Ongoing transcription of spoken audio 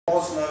There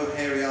was no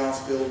hairy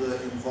arse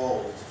builder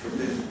involved for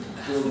this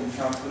building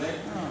company.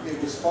 It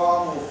was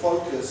far more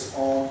focused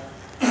on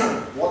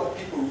what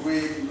do people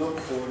really look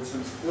for in terms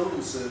of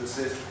building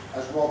services,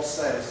 as Rob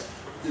says,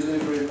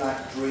 delivering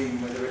that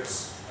dream, whether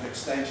it's an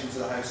extension to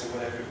the house or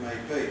whatever it may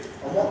be.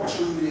 And what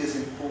truly is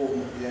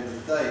important at the end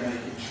of the day,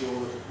 making sure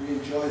that we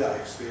enjoy that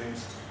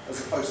experience,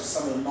 as opposed to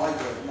some of the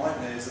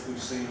nightmares that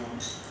we've seen on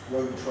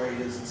Road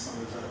Traders and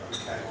some of the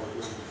cowboy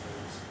building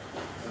films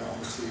on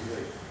the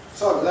TV.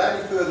 So, without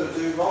any further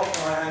ado, Rob,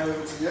 can I hand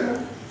over to you?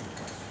 You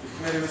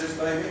familiar with this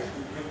baby?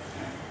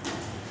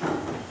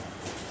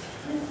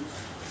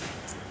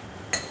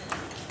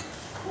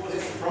 What was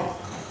it from?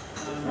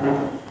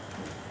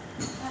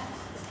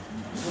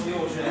 It's on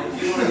yours, yeah. If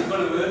you want to, you've got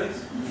to earn it.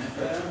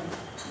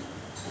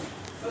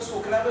 First of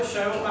all, can I have a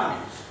show of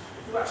hands?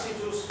 Who actually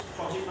does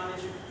project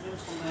management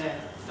on their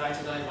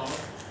day-to-day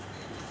life?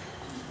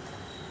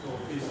 Or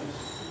business?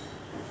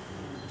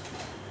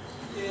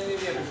 Yeah,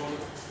 maybe everybody.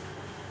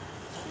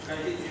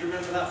 Okay, did you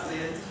remember that for the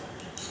end?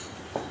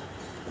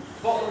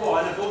 Bottle of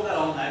wine, I brought that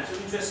on now, so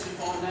I'm interested in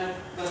finding out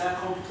about our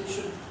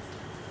competition.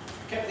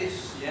 Kept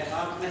this yet, I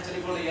haven't met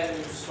anybody yet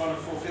who's trying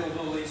to fulfil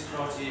all these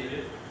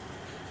criteria.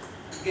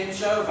 Again,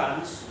 show of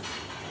hands.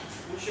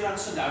 Once your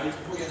answer now, you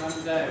can put your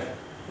hand down. So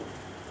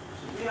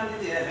put your hand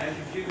in the air now, if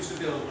you use the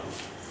build one.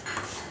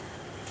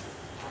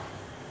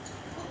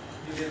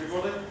 Give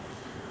everybody.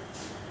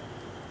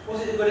 Was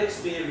it a good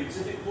experience?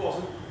 If it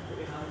wasn't, put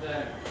your hand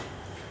down.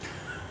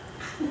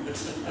 It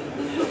says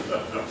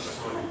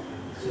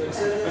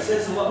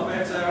a lot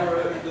about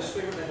our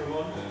industry and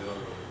everyone.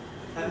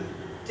 And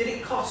did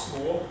it cost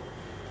more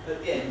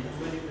at the end than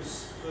when it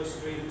was first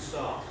agreed at the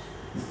start?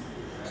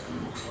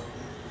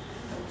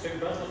 Not too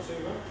bad, not too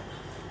bad.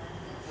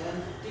 And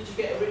did you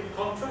get a written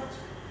contract?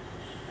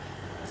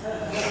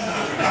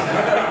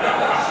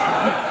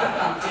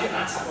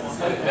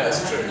 That's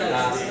true.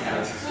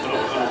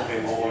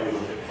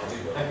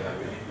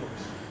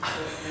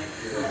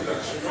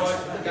 Right,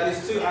 okay,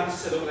 there's two hands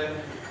set up then.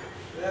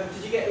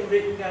 Did you get a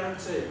written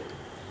guarantee?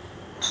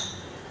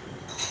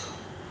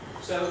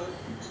 So,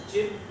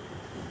 Jim,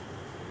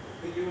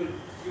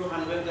 your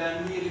hand went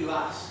down nearly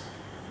last.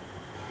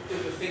 A bit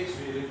of a fix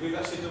really, we've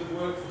actually done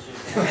work for Jim.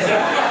 So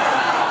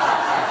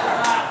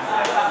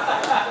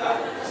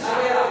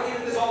we had to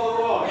give this all the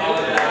wrong.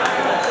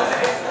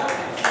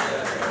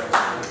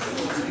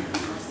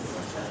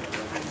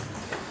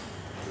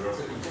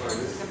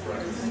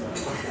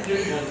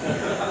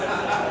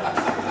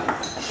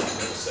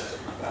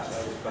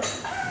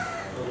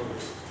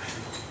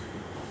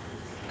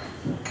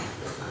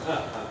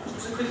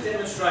 It's a quick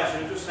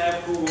demonstration of just how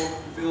cool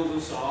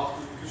builders are,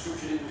 the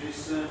construction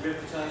industry's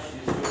reputation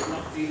is for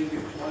not dealing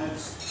with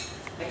clients'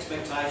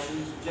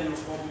 expectations and general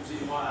problems that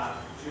you might have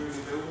during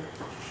the build.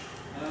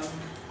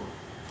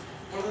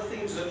 One of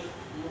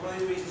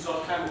the reasons I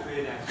came up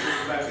here now to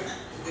talk about the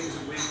things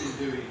that we've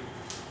been doing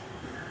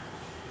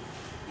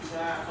is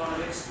our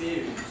kind of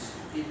experience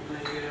in the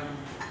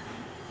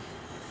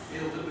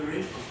field that we're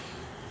in.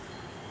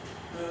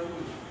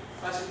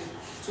 Basically,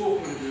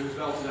 talking to do as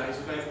well today is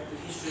about the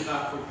history of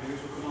our company,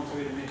 which we'll come on to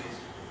in a minute.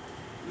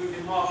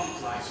 Moving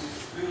marketplaces,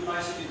 we were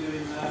basically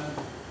doing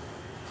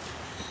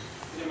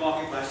in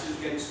marketplaces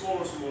getting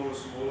smaller and smaller and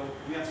smaller.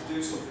 We had to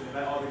do something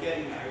about either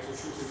getting out or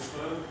shutting the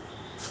firm.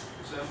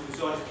 So we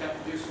decided to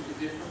do something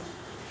different.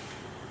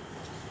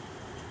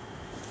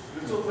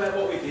 We'll talk about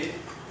what we did,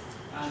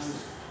 and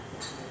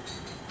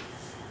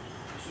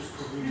it's just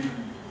covering a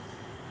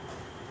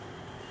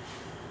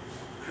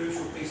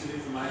crucial piece of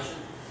information.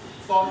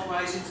 5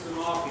 ways into the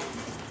market.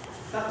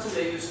 That to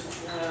me was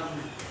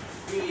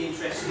really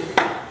interesting. The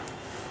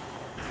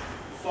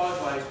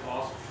 5 ways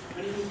part.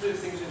 When you can do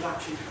things with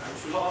Action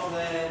Coach, a lot of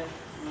their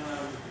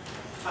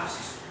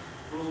tasks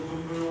are all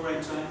number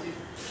orientated.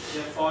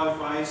 They have 5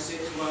 ways,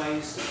 6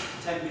 ways,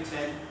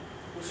 10x10.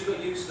 Once you've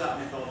got used to that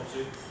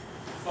methodology,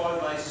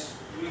 5 ways is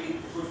really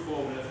good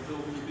formula for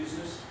building your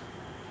business.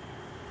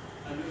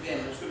 And again,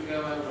 I'm just going to go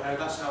over how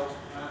that's helped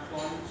our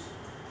clients.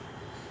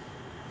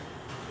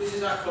 This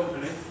is our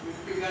company.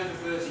 We've been going for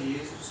 30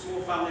 years. It's a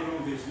small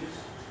family-run business.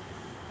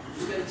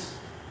 We spent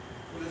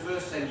for the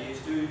first 10 years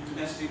doing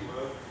domestic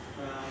work,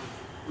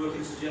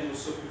 working as a general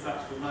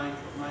subcontractor for main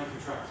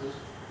contractors.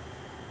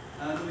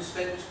 And we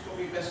spent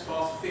probably the best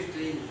part of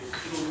 15 years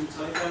building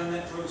telephone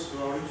networks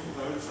for Orange and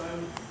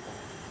Vodafone.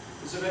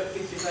 There's about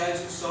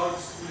 50,000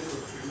 sites in the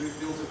country. We've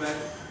built about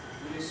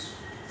this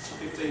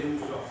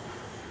 1,500 off.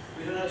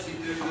 We don't actually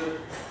do the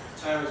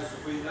towers and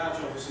stuff. Our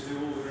job is to do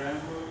all the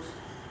groundworks.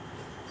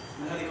 And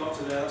the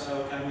helicopter there, that's how I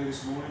came with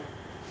this morning.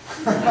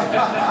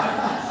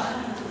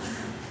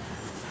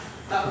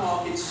 That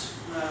market's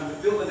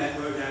built the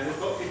network now.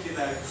 They've got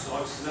 50,000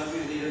 sites, so they don't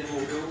really need any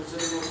more builders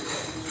anymore to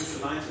get into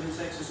a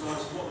maintenance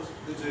exercise. What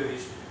they do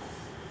is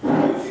do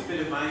a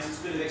bit of maintenance,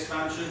 a bit of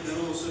expansion, then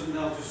all of a sudden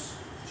they'll just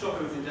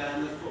chop everything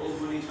down and put all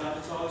the money into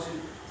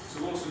advertising.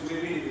 So all of a sudden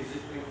we're really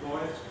busy being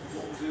quiet.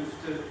 What we do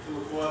for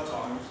the quiet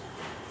times.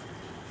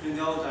 In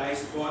the old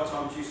days, the quiet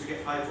times used to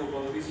get paid for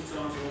by the busy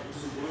times, so it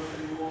doesn't work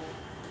anymore.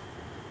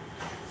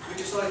 We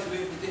decided to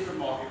move to different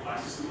marketplaces.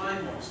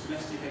 points,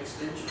 domestic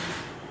extension.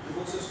 We've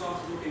also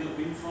started looking at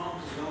wind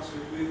farms as well, so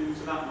we're moving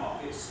into that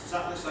market. It's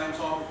exactly the same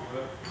type of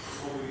work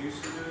as what we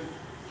used to do.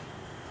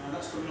 And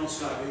that's coming on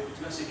slowly.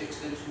 Domestic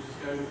extensions is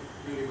going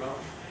really well.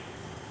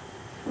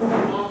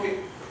 The market,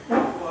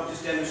 what I've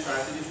just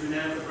demonstrated, is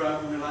renowned for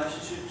broken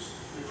relationships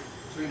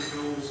between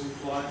builders and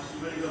clients.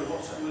 You've really got to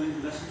watch that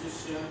million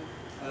messages,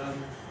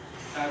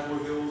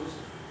 cowboy builders.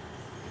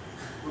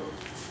 But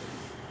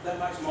that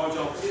makes my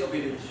job a little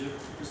bit easier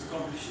because the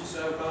competition's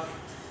so bad.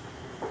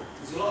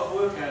 There's a lot of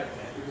work out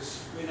there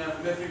because we know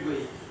from every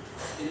week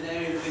in an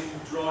area that we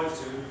can drive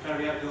to and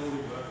carry out building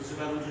work, there's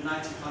about 180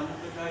 plan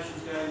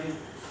applications going in,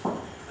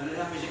 and an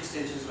average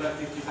extension is about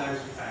 £50,000.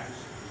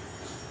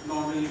 £9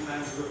 million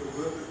worth of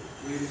work that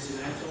we're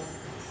missing out on,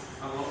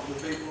 and a lot of the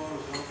people are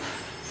as well.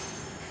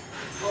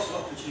 Lots of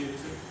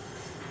opportunity.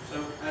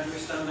 So how do we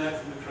stand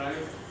out from the crowd?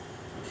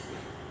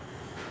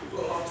 We've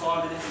got a lot of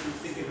time and effort to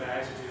think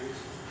about how to do it,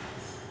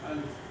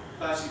 and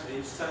basically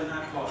it's telling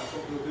our clients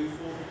what we'll do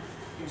for them.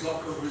 Things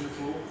like covering the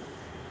floor,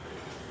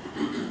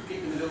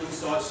 keeping the building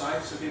site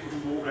safe so people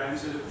can walk around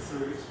instead of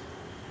through it,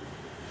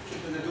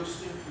 keeping the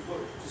dust in. We've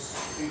got this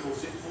thing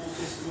called zip-fall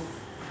system,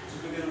 so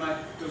if we're going to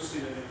make dust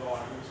in an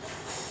environment,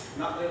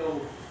 and that little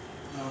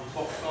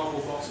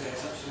cardboard box there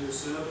is actually the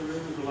server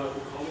room of the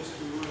local college that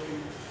we're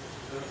working in,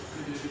 so it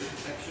could do a bit of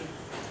protection.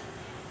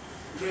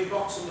 The green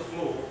box on the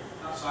floor,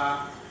 that's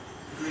our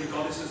green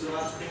goddess as the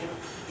lads call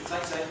it. It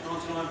takes out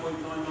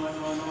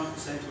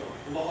 99.9999% of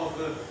a lot of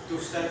the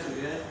dust out of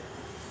the air.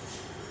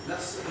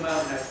 That's at the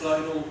moment now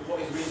blowing all what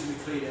is reasonably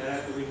clean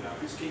air out the window,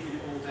 but it's keeping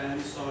it all down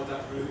inside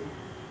that room.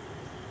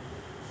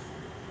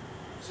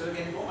 So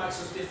again, what makes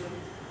us different?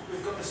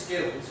 We've got the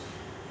skills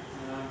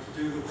to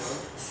do the work,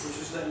 we're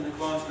just letting the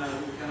clients know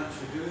that we can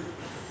actually do it.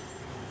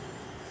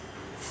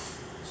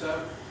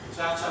 So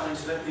it's our challenge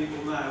to let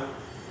people know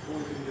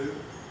what we can do.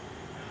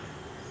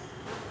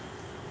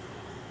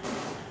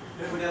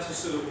 Everybody else has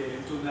stood up here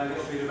and done their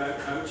little bit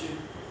about coaching,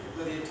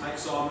 whether it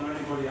takes Simon or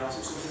anybody else,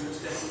 it's something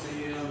that's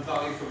definitely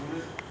value for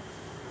money.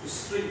 There's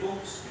 3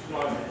 books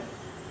right there.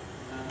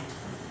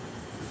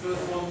 The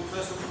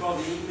first one's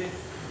called The Evening.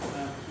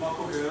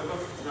 Michael Gerber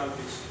wrote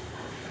this.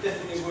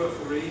 Definitely worth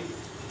a read.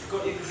 If you've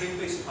got your green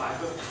piece of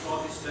paper,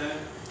 write this down.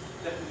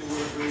 Definitely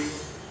worth reading.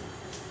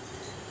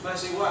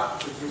 Basically what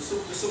happens is,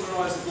 to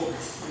summarise the book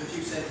in a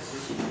few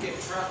sentences, you can get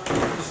trapped at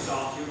the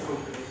start of your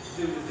company to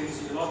do the things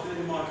that you like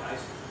doing. In my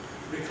case,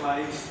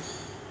 bricklaying,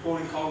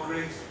 pouring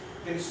concrete,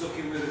 getting stuck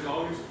in with the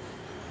guys.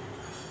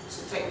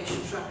 It's a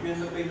technician trap, you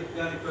end up being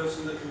the only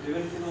person that can do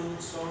anything on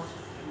the site.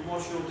 And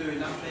whilst you're doing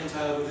that, bent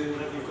over doing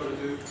whatever you've got to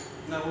do,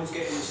 no one's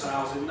getting the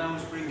sales in, no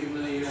one's bringing the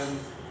money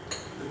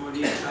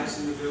in,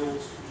 chasing the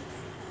bills.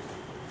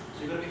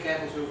 So you've got to be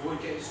careful to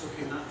avoid getting stuck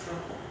in that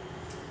trap.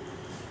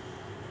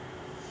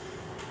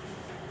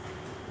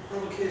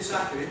 Robert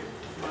Kiyosaki,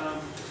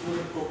 it's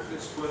another book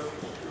that's worth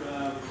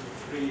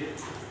reading,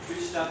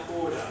 Rich Dad,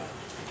 Poor Dad.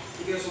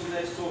 He goes on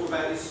there to talk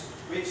about his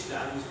rich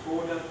dad and his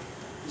poor dad.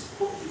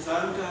 His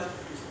own dad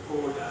is the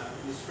poor dad,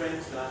 and his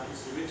friend's dad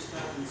is the rich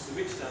dad, and it's the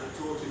rich dad that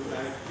taught him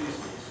about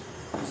business.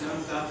 His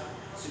own dad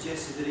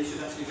suggested that he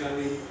should actually go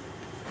in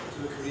to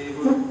a career,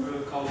 work for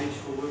a college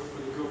or work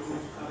for the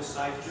government, have a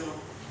safe job,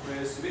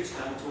 whereas the rich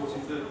dad taught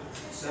him to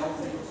sell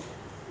things.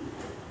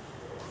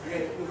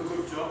 Again, another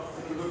good job,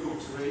 another good book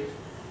to read.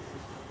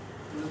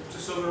 And to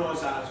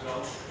summarise that as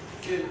well,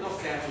 if you're not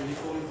careful and you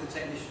fall into the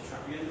technician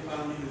trap, you end up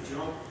owning a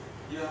job.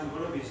 You haven't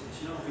got a business,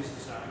 you're not a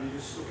business owner, you're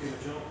just stuck in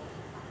a job.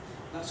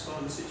 That's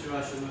kind of the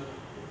situation that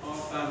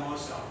I've found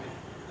myself in,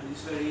 and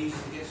it's very easy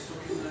to get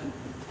stuck in there.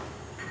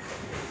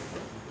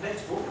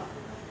 Next book,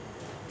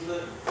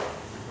 the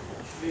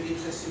really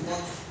interesting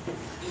one,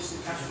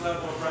 Instant Cash Flow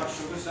by Brad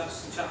Sugars.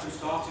 That's the chap who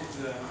started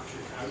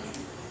Actual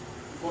Coach.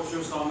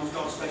 Unfortunately, Simon's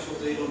got a special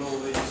deal on all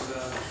these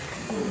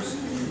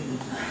books.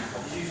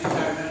 He's usually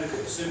carrying around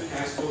a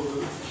suitcase full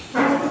of them.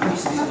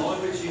 This is the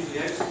library, it's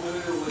usually out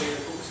somewhere, all the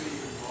books that you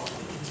can buy.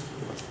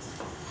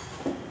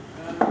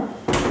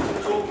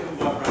 Talking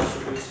by Brad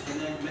Sugars, and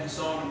then met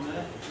Simon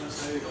there, and that's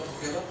how we got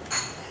together.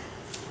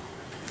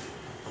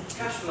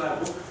 Cash Flow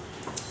book.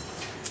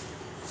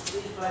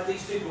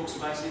 These 2 books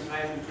are basically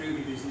how to improve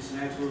your business and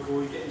how to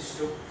avoid getting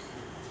stuck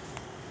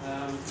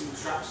in the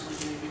traps that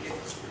you can get.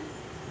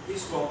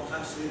 This one is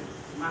actually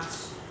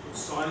maths and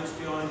science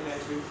behind it, how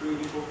to improve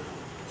your book.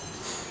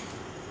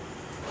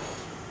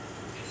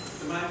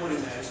 The main one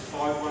in there is a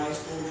 5 ways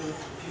formula.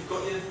 If you've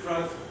got your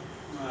growth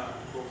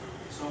book,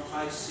 it's on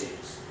page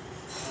 6.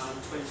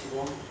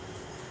 21.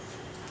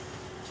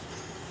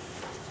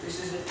 This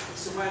is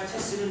it's a way of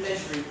testing and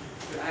measuring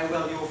how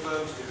well your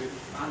firm's doing,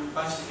 and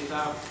basically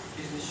our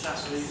business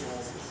chassis or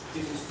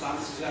business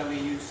plans is how we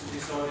use to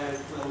decide how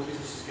well the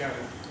business is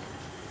going.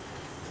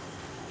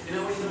 If you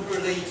know what your number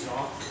of leads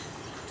are,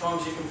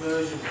 times your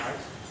conversion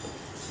rate,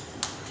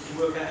 you can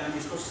work out how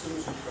many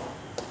customers you've got.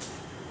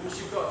 Once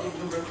you've got your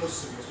number of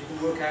customers, you can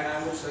work out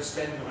how much they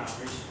spend on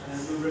average and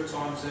the number of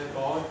times they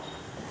buy.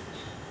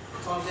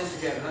 Times them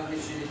together, that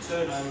gives you the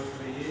turnover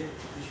for the year.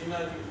 If you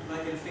know you're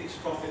making a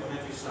fixed profit on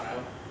every sale,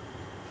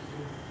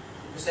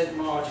 you percent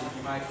margin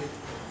you're making,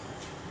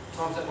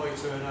 times that by your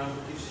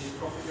turnover, gives you the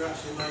profit you're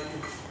actually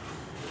making.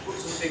 Put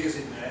some figures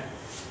in there.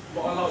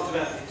 What I liked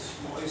about this,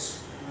 what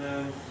is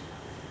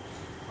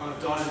kind of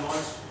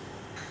dynamite,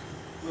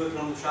 working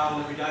on the travel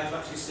every day to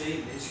actually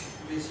see this,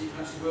 means you can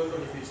actually work on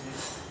your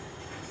business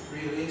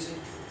real easy.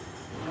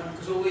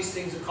 Because all these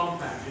things are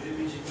compounded, it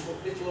means you can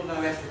put little or no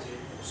effort in,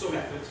 or some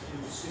effort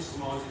in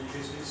systematising your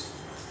business,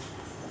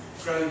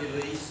 growing your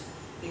leads,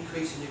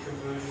 increasing your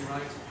conversion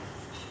rate.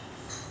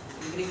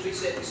 You can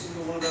increase every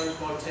single one of those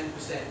by 10%.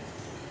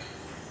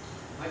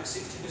 Make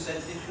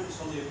 60% difference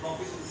on your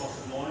profit at the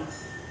bottom line.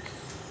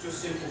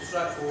 Just simple,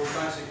 straightforward,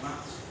 basic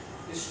maths.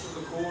 This struck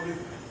a chord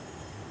with me.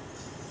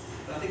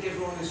 But I think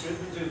everyone in this room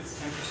can do 10%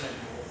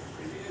 more.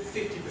 If you do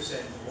 50%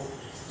 more, 642%.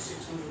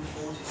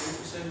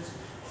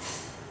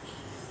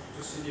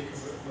 Just in your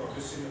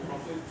just in the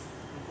profit.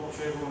 I'm quite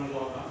sure everyone would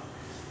like that.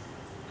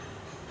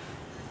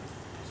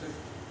 So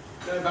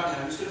going back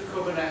now, I'm just going to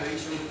cover now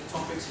each of the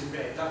topics in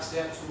red. That's the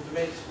actual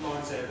red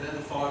lines there. They're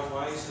the 5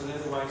 ways, so they're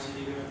the ways that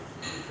you're going to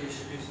increase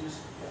your business.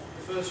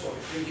 The first one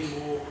is ringing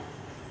more,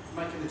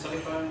 making the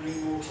telephone ring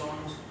more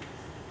times.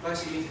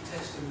 Basically, you need to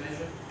test and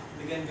measure.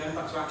 And again, going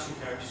back to action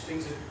coaches,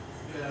 things that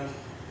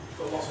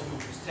got lots of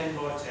numbers, 10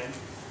 by 10.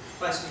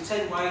 Basically,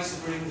 10 ways to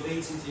bring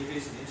leads into your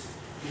business,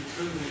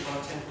 improving it by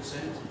 10%.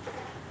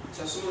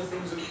 So some of the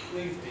things that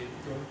we've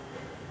done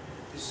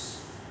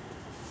is,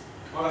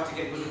 I like to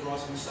get good at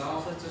writing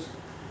sales letters,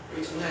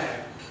 which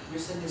now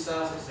we're sending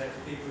sales letters out to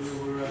people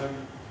who were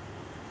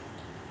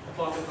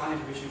apply for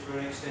planning permission for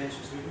an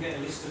extension, so we can get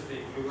a list of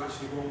people who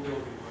actually want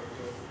building work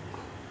done.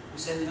 We're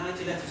sending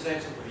 90 letters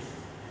out a week.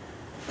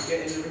 We're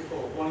getting a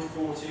report, 1 in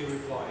 40 will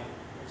reply.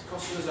 It's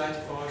costing us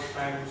 £85 a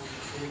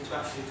week to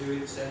actually do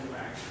it and send them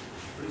out.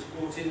 But it's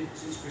brought in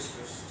since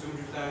Christmas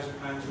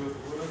 £200,000 worth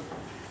of work.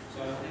 So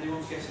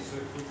anyone's guess is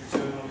a good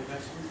return on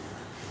investment.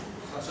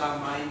 So that's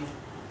our main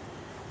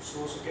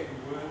source of getting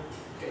work.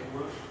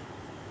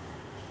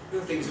 The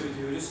other things that we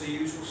do are just the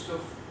usual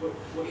stuff.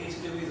 What you need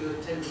to do with the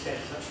 10% is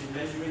actually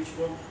measure each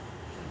one.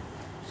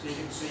 So you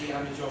can see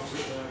how many jobs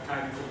that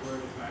came in from word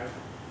of mouth,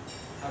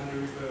 how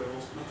many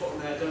referrals. And I put on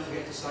there, don't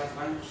forget to say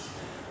thanks.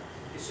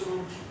 If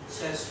someone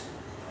says,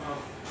 oh,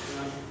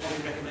 I've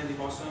been recommended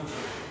by someone,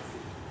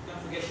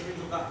 don't forget to ring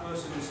up that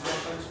person and say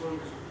thanks for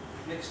them, because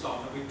next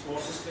time they'll be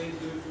twice as keen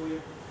to do it for you.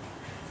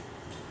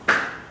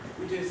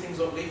 We do things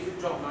like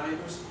leaflet drop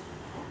neighbours.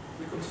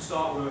 We come to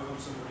start work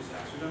on somebody's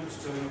house. We don't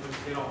just turn up and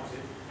get on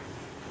with it.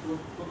 We'll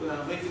put the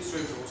leaflets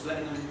through doors,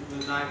 letting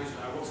the neighbours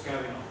know what's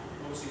going on.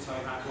 Obviously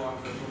telling how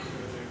clients knows what we're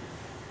going to do.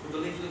 But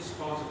the leaflets is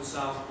part of the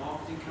sales and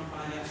marketing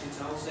campaign. It actually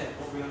tells them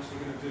what we're actually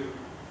going to do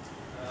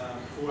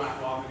for our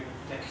client. We're going to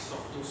protect the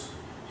soft dust.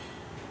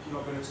 We're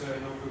not going to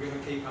turn up. We're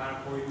going to keep our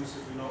appointments.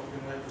 If we're not, we're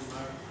going to let them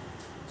know.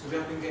 So we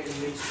have been getting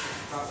leads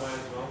that way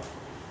as well.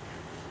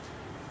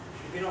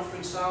 We've been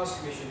offering sales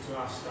commission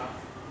to our staff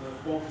of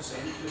 1%.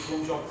 If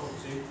one job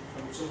comes in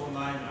from someone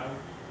they know,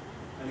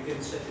 and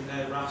again setting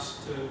their RAS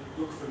to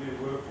look for new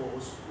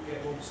workforce, we get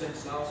 1%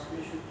 sales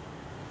commission.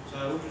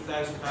 So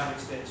 £100,000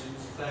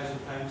 extensions,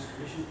 £1,000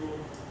 commission for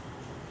them.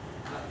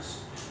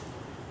 That's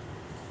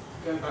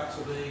going back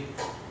to the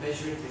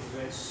measuring things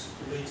where it's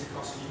the leads are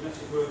costing. You can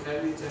actually work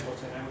out with 10 by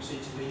 10 how much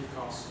each lead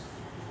costs.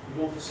 And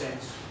 1%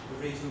 the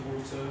reasonable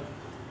return.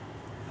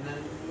 And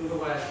then another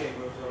way of getting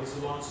work is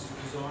alliances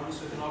with designers.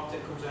 So if an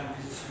architect comes out and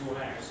visits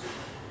your house,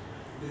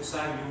 with the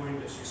same in your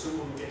industry,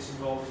 someone gets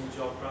involved in the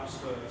job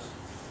perhaps first,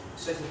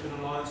 setting up an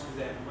alliance with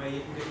them where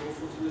you can get your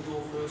foot in the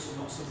door first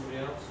and not somebody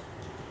else.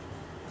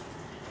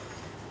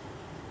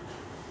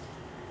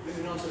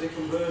 Moving on to the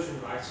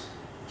conversion rate,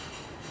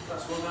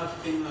 that's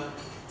been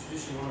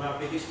traditionally one of our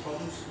biggest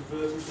problems,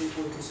 converting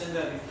people. We can send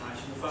out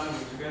information, the phone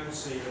rings, we go and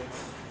see them,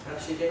 but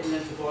actually getting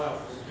them to buy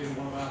offers has been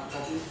one of our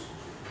problems.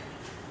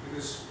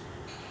 Because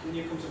when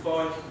you come to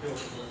buy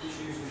building work, it's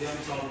usually the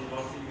only time in your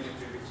life that you're going to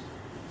do it.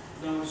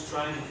 No one's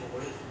training for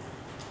it.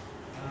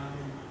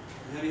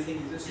 The only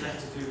thing that's left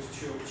to do is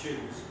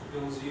choose.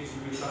 Builders are usually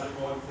really bad at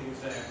buying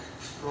things there.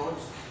 It's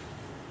price.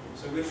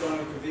 So we're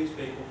trying to convince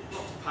people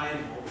not to pay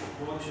anymore, but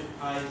why they should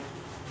pay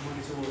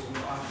money towards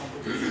them, not our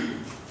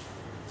competition.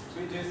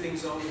 So we do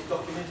things like we've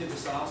documented the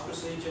sales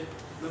procedure.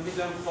 When we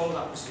don't follow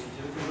that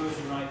procedure, the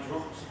conversion rate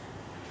drops.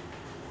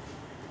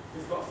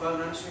 We've got a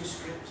phone answering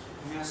script,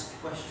 and we ask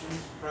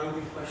questions,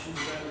 probing questions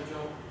about the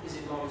job. Is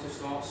it likely to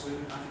start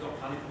soon? Have you got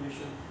planning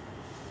permission?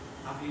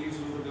 Have you used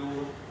another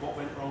builder? What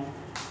went wrong?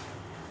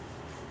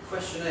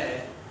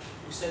 Questionnaire,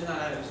 we send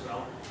that out as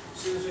well. As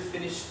soon as we've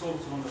finished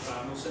talking to them on the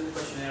phone, we'll send the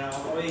questionnaire out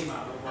by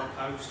email or by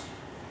post.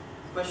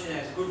 The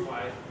questionnaire is a good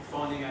way of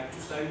finding out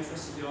just how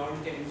interested they are in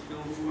getting this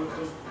building work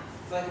done.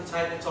 If they can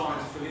take the time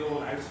to fill it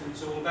all out, and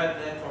it's all about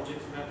their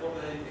project, about what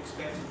they're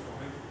expecting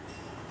from it.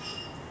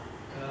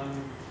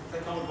 If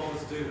they can't bother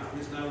to do that,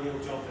 and there's no real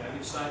job there, and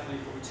it's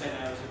saving probably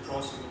 10 hours of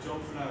pricing the job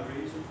for no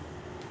reason.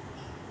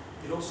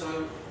 It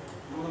also,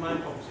 one of the main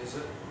problems is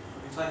that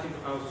taking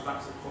proposals back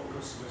to the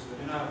customers that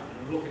are open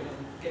and look at it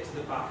and get to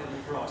the back end of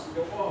the price and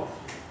go, oh,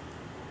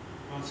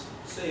 right,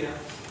 see ya.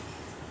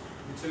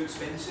 And they're too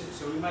expensive.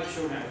 So we make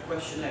sure now the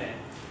questionnaire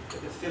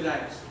that they fill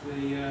out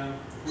the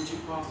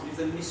budget part. If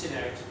they're missing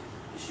out,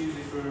 it's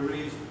usually for a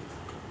reason.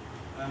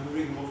 We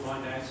ring them up,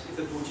 find out if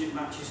the budget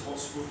matches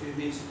what's roughly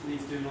needs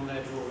doing on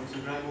their drawings,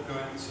 and great, we'll go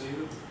out and see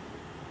them.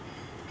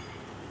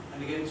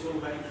 And again, it's all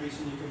about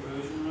increasing your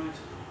conversion rate.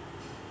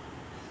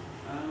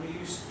 We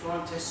use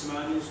client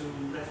testimonials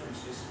and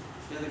references.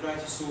 They're the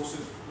greatest source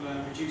of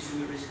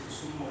reducing the risk for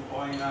someone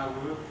buying our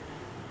work.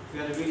 We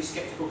had a really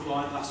sceptical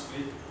client last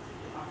week. It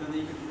happened that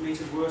he could meet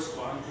a worse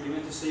client, but he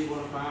went to see one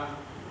of our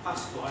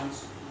past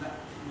clients.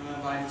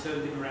 They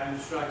turned him around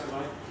straight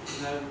away.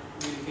 They're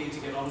really keen to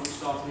get on and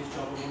starting his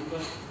job on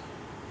Monday.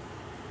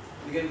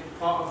 And again,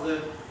 part of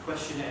the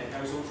questionnaire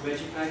goes on to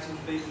educating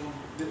people on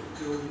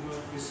building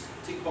work. There's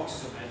tick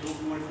boxes on there, do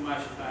more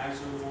information about how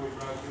to avoid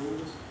road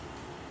builders.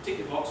 Tick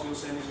the box, we'll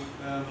send us a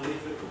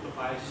leaflet, a couple of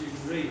pages, you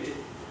can read it,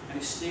 and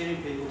it's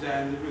steering people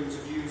down the route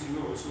of using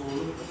us or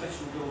another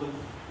professional builder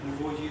and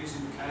avoid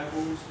using the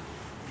cowboys.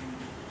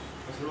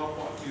 Because there are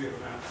quite a few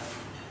around there.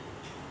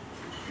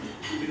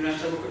 We've been around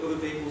to look at other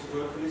people's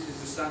work, and this is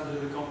the standard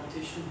of the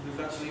competition. We've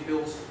actually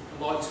built a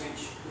light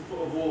switch, we've put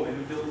a wall in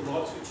and built a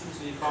light switch in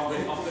so you can't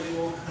get it off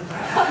anymore.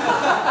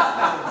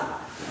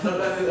 I don't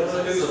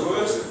know who's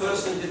worse, the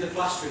person who did the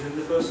plastering and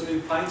the person who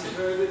painted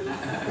it.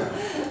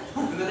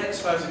 And the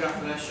next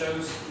photograph there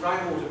shows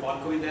rainwater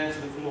pipe coming down to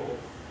the floor.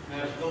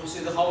 Now,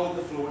 obviously the hole in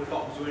the floor at the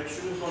bottom is where it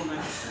should have gone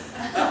there.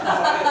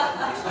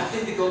 It's not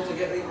difficult to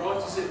get it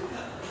right, is it?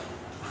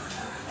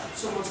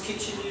 Someone's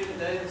kitchen unit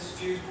there, there's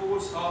fuse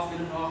boards, half in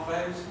and half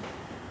out.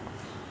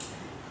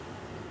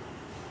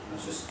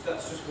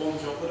 That's just one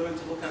job that I went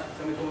to look at.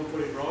 Can we come and put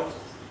it right?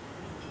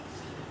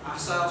 Our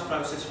sales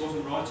process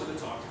wasn't right at the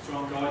time to try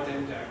and guide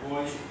them down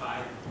why you should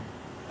pay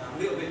a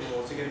little bit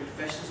more to get a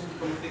professional to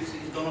come and fix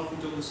it. He's gone off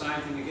and done the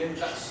same thing again.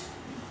 I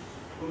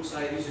wouldn't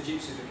say it was a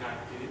gypsy that came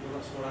and did it, but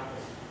that's what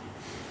happened.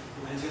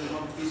 And he's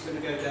going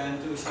to go down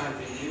and do the same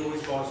thing. He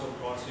always buys on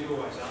price, he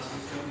always has, and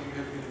he's don't think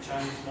he's ever going to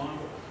change his mind.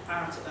 But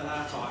at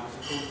our time as a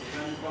company, we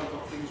haven't quite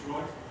got things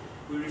right.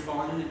 We're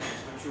refining it now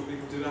to make sure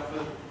people do have a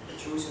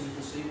choice and they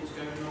can see what's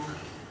going on.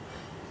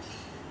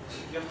 So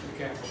you have to be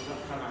careful,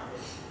 that can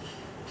happen.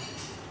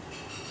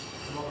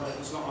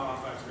 It's not our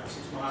photographs,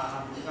 it's not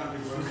our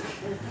handling work.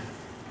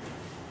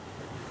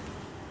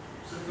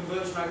 So the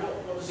conversion rate,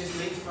 what does this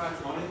mean for our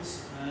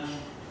clients?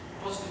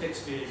 Positive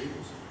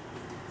experience.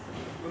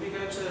 When we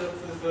go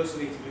for the first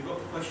meeting, we've got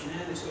the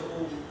questionnaire, it's got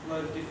all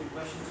load of different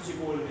questions because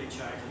you've already been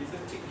changed. And if they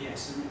tick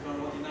yes, then we've gone,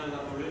 well, you know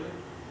that already.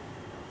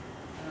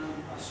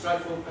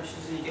 Straightforward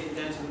questions, and you're getting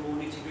down to the more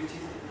nitty-gritty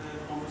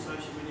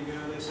conversation when you go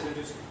there, instead of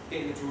just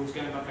getting the drawings,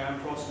 going back out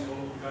and pricing it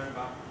all up and going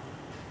back.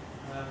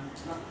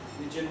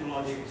 The general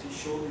idea is it's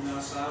shortening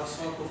our sales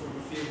cycle from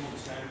a few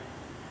months down,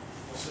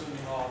 or certainly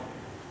hard.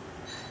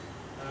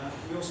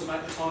 We also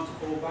make the time to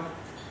call back.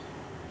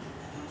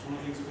 That's one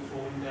of the things that we're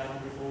falling down on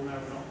before, now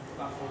we're not, but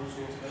that falls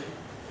short of it.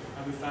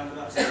 And we found that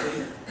that's the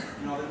key.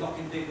 You know, they're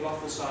knocking people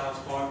off the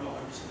sales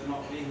pipeline, so they're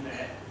not being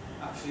there.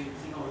 Actually,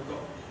 you know, we've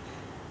got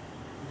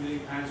 £1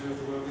 million worth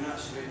of work, and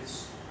actually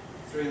it's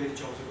 3 of these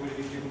jobs have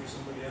already been given to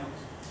somebody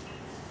else.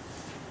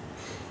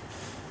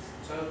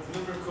 So the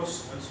number of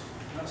customers,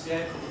 that's the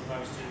outcome of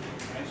those two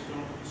things.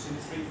 We've seen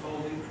a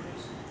 3-fold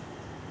increase.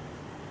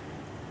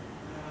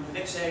 The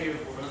next area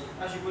of work,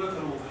 as you work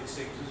on all these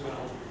things as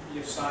well,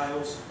 your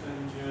sales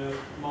and your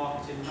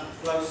marketing, that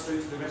flows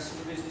through to the rest of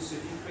the business. So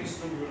if you increase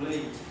the number of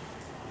leads,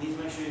 you need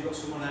to make sure you've got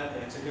someone out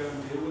there to go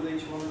and deal with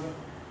each one of them.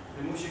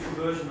 And once your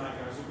conversion rate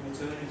goes up and they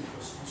turn into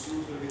customers,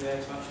 someone's going to be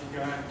there to actually go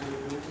out and do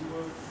the building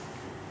work.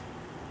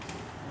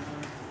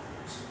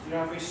 Your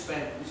average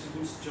spend, this is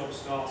once the job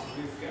started,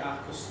 we get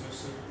our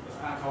customers,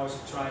 our guys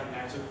are trained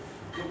now to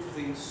look for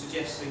things,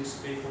 suggest things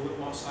to people that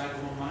might save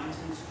them on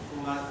maintenance.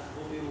 All that,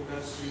 all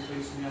goes to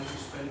increasing the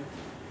average spend.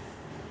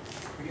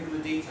 We give them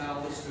a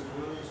detailed list of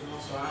work as well,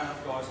 so our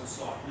guys on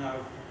site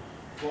know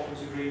what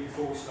was agreed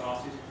before we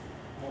started,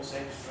 what's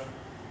extra,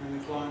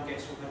 and the client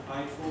gets what they're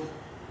paid for.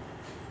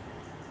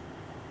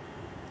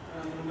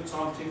 The number of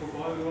times people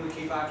buy, we want to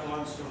keep our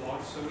clients to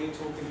life, so we're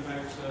talking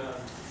about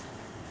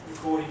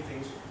recording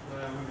things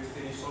when we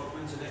finish, like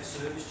when's the next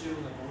service due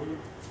on the boiler.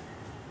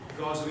 The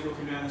guys will be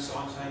looking around the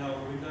site saying, oh,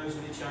 the windows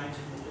need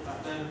changing, we'll put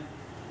that down,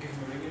 give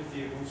them a ring in a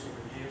few months or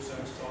a year or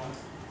so's time.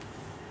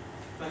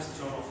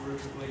 Basically try to offer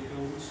a complete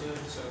building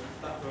service, so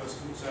that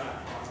person comes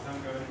out and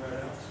don't go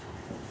anywhere else.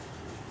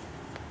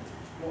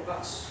 What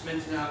that's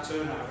meant in our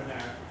turnover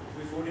now,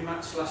 we've already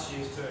matched last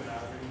year's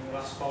turnover in the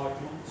last 5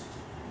 months.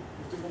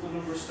 We've doubled the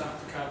number of staff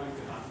to cope with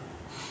demand.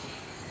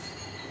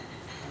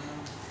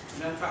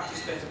 Now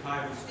practice better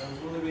payment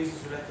terms. One of the reasons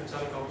we left the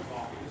telecom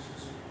market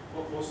is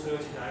what was 30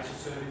 days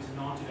has turned into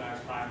 90 days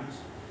payments.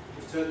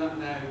 We've turned that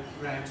now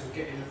around to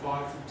getting a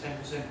 5 and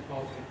 10%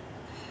 deposit,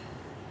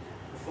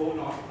 a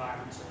fortnightly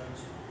payment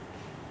terms.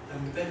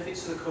 And the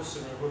benefits to the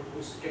customer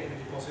was getting a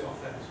deposit off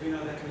them, because we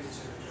know they're committed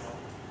to the job.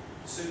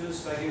 As soon as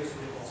they give us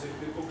a deposit,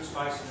 we book a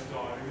space in the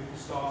diary, we can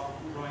start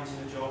arranging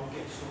the job and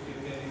get stuck in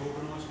and get it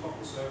organised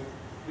properly so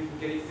we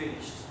can get it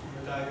finished on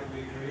the day that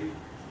we agree.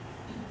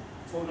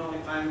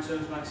 fortnightly payment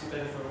terms makes it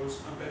better for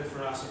us and better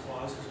for our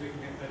suppliers because we can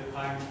get better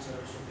payment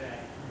terms from them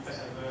and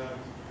better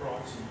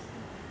price.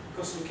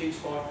 Customer keeps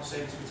 5%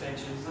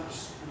 retention.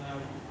 That's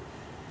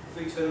if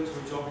we turn to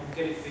a job, we can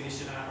get it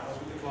finished in hours,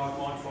 but the client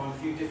might find a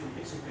few different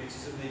bits and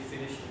pieces that need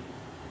finishing.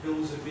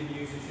 Builders have been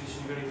usually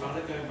finishing very bad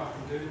at going back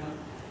and doing that.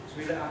 So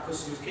we let our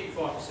customers keep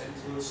 5%,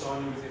 we'll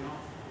sign everything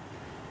off.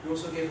 We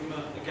also give them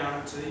a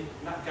guarantee,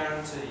 and that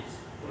guarantee,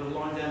 what a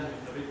line down the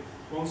middle of it,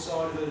 one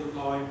side of the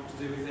line to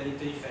do with any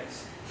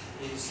defects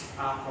is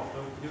our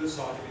problem, the other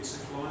side of it's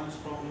the client's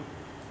problem.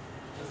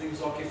 So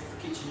things like if the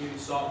kitchen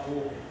units start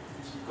warping,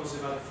 it's because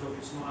they've had a flood,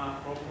 it's not our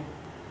problem,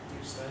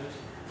 it's theirs.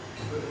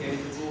 But again,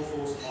 if the drawer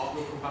falls apart,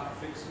 we'll come back and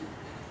fix it.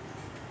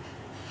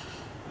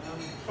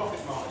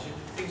 Profit margin,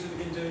 things that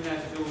we've been doing now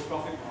to build a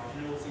profit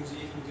margin are all things that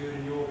you can do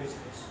in your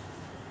business.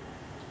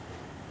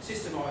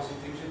 Systemising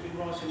things, we've been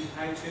writing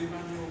how-to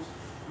manuals,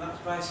 and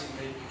that's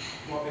basically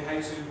might be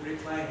how-to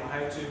bricklaying or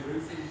how-to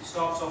roofing. It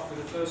starts off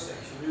with the first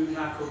section, who in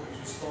our company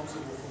is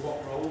responsible for what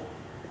role.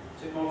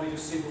 So it might be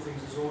just simple things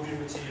as ordering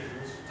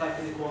materials,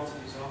 taking the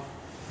quantities off,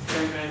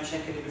 going around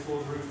checking it before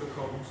the roofer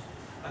comes.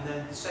 And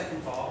then the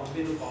second part, or the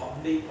middle part,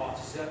 the meat part,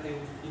 is that the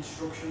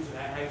instructions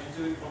about how to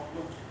do it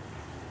properly.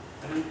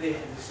 And at the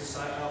end, it's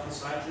the health and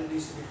safety that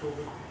needs to be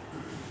covered.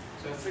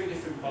 So 3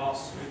 different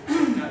parts to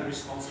it, the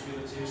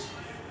responsibilities,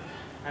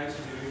 how to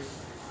do it,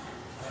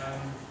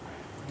 and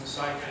the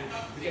safety.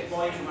 We get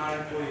buy-in from our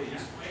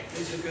employees.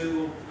 These are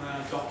Google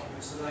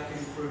documents so they can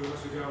improve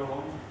as we go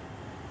along.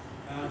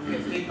 We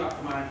get feedback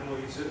from our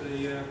employees at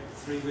the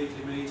 3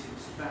 weekly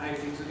meetings about how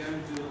things are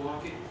going, do they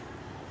like it.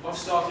 I've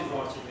started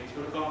writing these,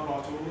 but I can't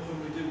write all of them.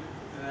 We do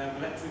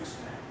electrics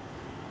now.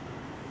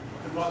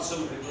 I can write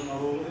some of it, but not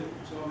all of it.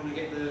 So I'm going to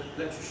get the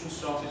electricians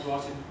started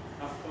writing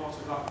that part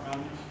of that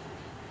manual.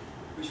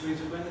 Which means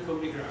that when the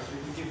company grows,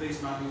 we can give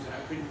these manuals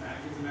out, print them out,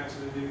 give them out to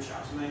the new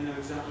chaps, and they know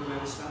exactly where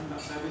they stand.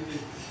 That's how we do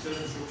turn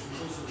instructions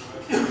also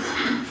work.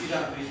 If you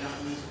don't need that,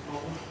 then there's a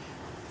problem.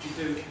 If you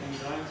do, then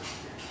you don't.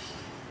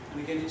 And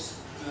again, it's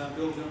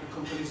building up the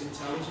company's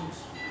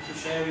intelligence. If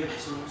you're sharing it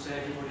to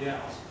everybody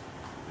else,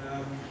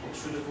 it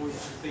should avoid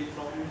repeat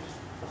problems.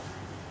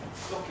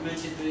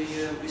 Documented the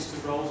list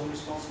of roles and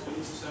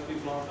responsibilities so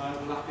people aren't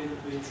overlapping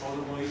and being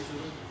trodden by each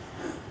other.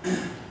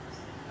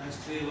 And it's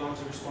clear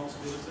lines of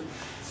responsibility.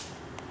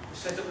 We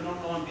set up an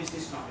online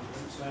business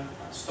management, so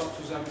that stopped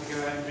us having to go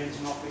out and rent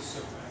an office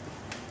somewhere.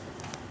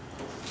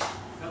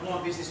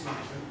 Online business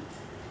management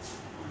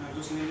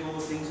doesn't need all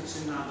the things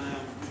that's in that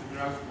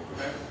growth book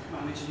about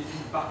managing it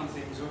and backing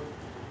things up.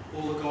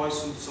 All the guys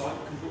on the site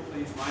can put the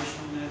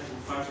information on there,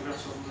 the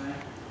photographs on there.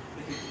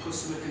 The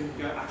customer can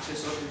get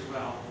access of it as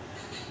well.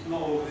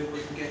 Not all of it,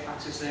 but we can get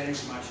access to their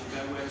information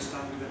about where they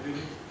stand with their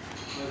billing,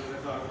 whether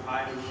they've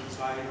overpaid or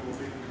underpaid or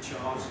been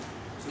undercharged,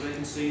 so they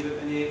can see that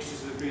any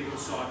extras that have been on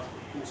site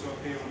also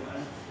appear on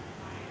there.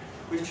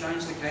 We've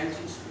changed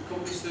accountants. The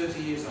company's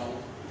 30 years old.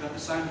 We've had the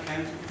same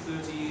accountant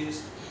for 30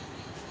 years.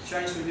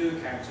 Changed to a new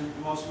accountant,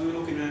 and whilst we were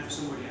looking around for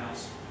somebody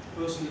else,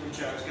 the person that we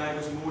chose gave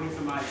us more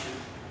information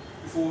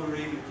before we were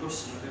even a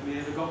customer than we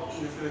ever got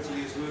in the 30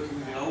 years working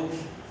with the old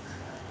one.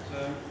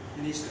 So,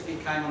 and he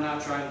came on our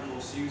training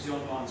course to use the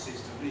online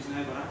system, and he's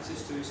now got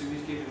access to it, so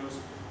he's giving us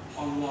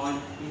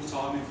online,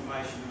 in-time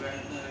information about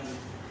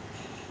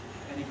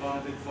any kind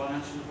of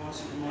financial advice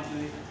that we might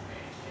need.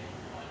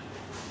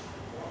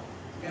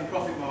 Again,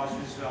 profit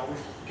margin as well.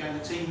 Again,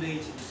 the team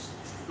meetings,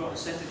 we've got a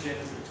set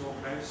agenda that we talk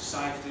about,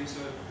 safety, so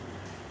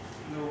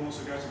no one wants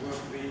to go to work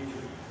and be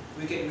injured.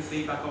 We're getting the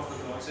feedback off the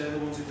guys, they're the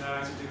ones who know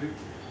how to do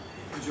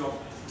the job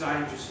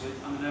dangerously,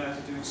 and they know how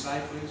to do it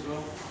safely as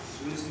well.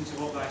 So we're listening to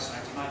what they say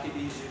to make it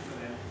easier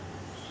for them.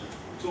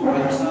 Talk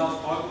about the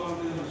sales pipeline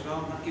with them as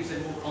well, and that gives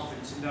them more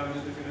confidence in knowing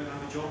that they're going to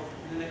have a job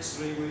in the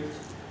next 3 weeks,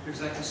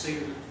 because they can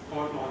see that the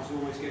pipeline is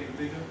always getting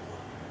bigger.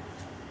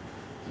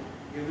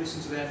 We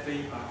listen to their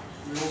feedback.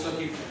 We also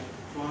give them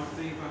client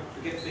feedback.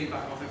 We get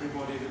feedback off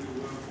everybody that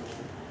we work for,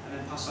 and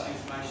then pass that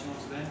information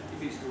on to them. If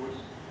it's good,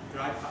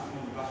 great, pat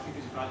them on the back. If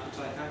it's bad, we'll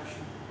take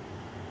action.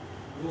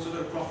 We've also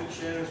got a profit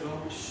share as well,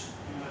 which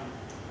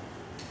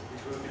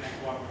is working out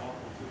quite well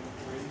for the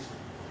employees.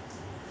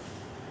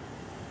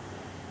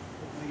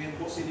 And again,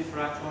 what's in it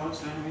for our clients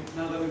now? We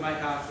know that we make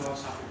our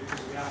clients happy because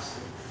we ask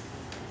them.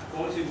 Our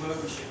quality of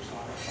workmanship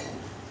side.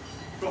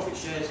 Profit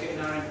share is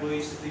getting our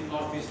employees to think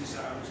like business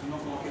owners and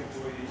not like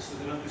employees, so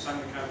they don't just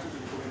hang the coat up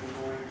and come in the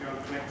morning and go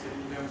and collect it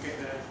and go and get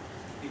their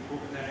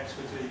input and their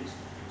expertise.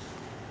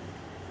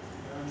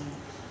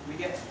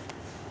 Again,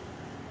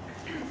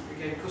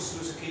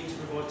 customers are keen to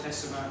provide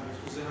testimonials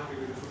because they're happy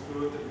with the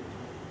work that we've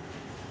done.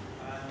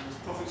 And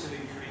profits have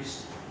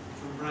increased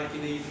from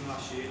breaking even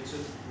last year to,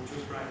 which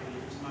was breaking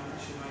even, to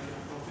actually making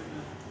a profit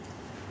now.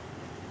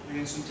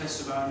 Again, some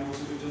testimonials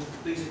that we've done.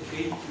 These are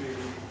key,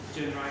 really,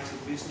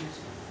 generating business.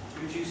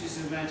 It reduces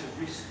the amount of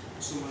risk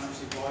for someone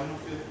actually buying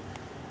off you.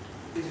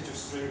 These are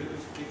just 3 that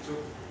we've picked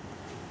up.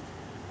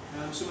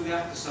 Some of the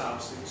after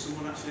sales things,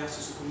 someone actually asked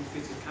us to come and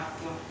fit a cat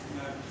flap.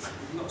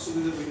 Not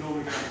something that we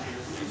normally go and do,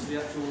 it's the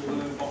actual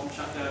bottom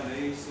chat down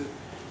there, it's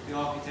the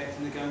architect,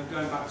 and they're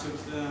going back to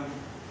the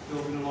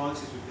building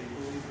alliances with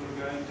people. You've got to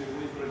go and do what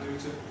you've got to do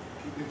to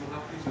keep people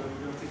happy, so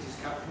we're going to fit his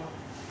cap for.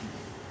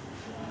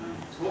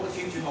 So what the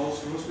future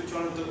holds for us, we're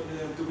trying to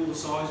double the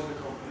size of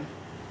the company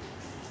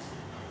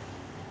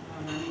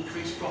and then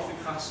increase profit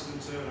faster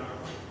than turnover.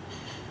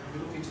 And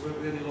we're looking to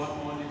work with any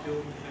like-minded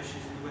building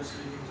professionals in the West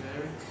Midlands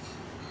area.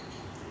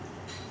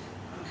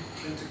 And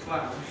then to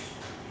close,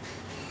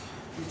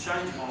 we've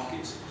changed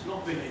markets. It's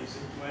not been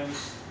easy when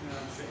it's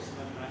stretched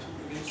the imagination,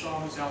 but again,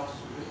 Simon's helped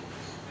us with it.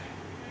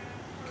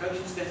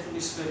 Coaching's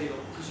definitely steady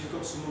up because you've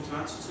got someone to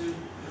answer to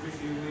every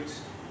few weeks.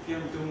 If you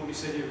haven't done what you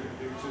said you were going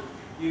to do, so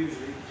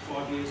usually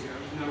 5 years ago,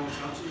 there's no one to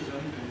answer, there's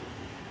only me.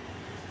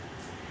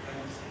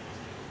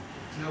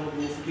 There's no one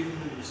more forgiving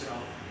than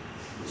yourself.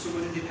 But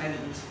someone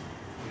independent,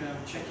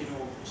 checking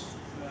all,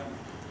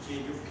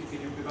 kicking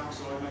you up the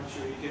backside, make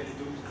sure you get it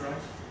done is great.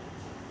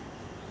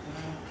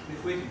 If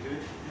we can do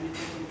it, any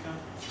company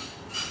can.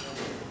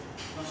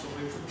 That's what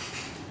we can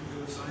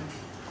do the same.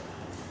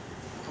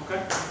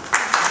 Okay?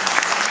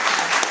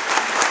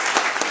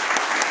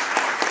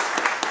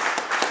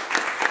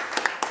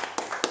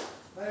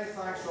 Many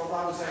thanks, Rob.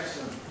 That was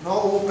excellent. Not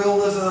all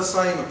builders are the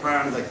same,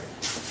 apparently.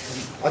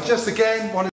 I just again wanted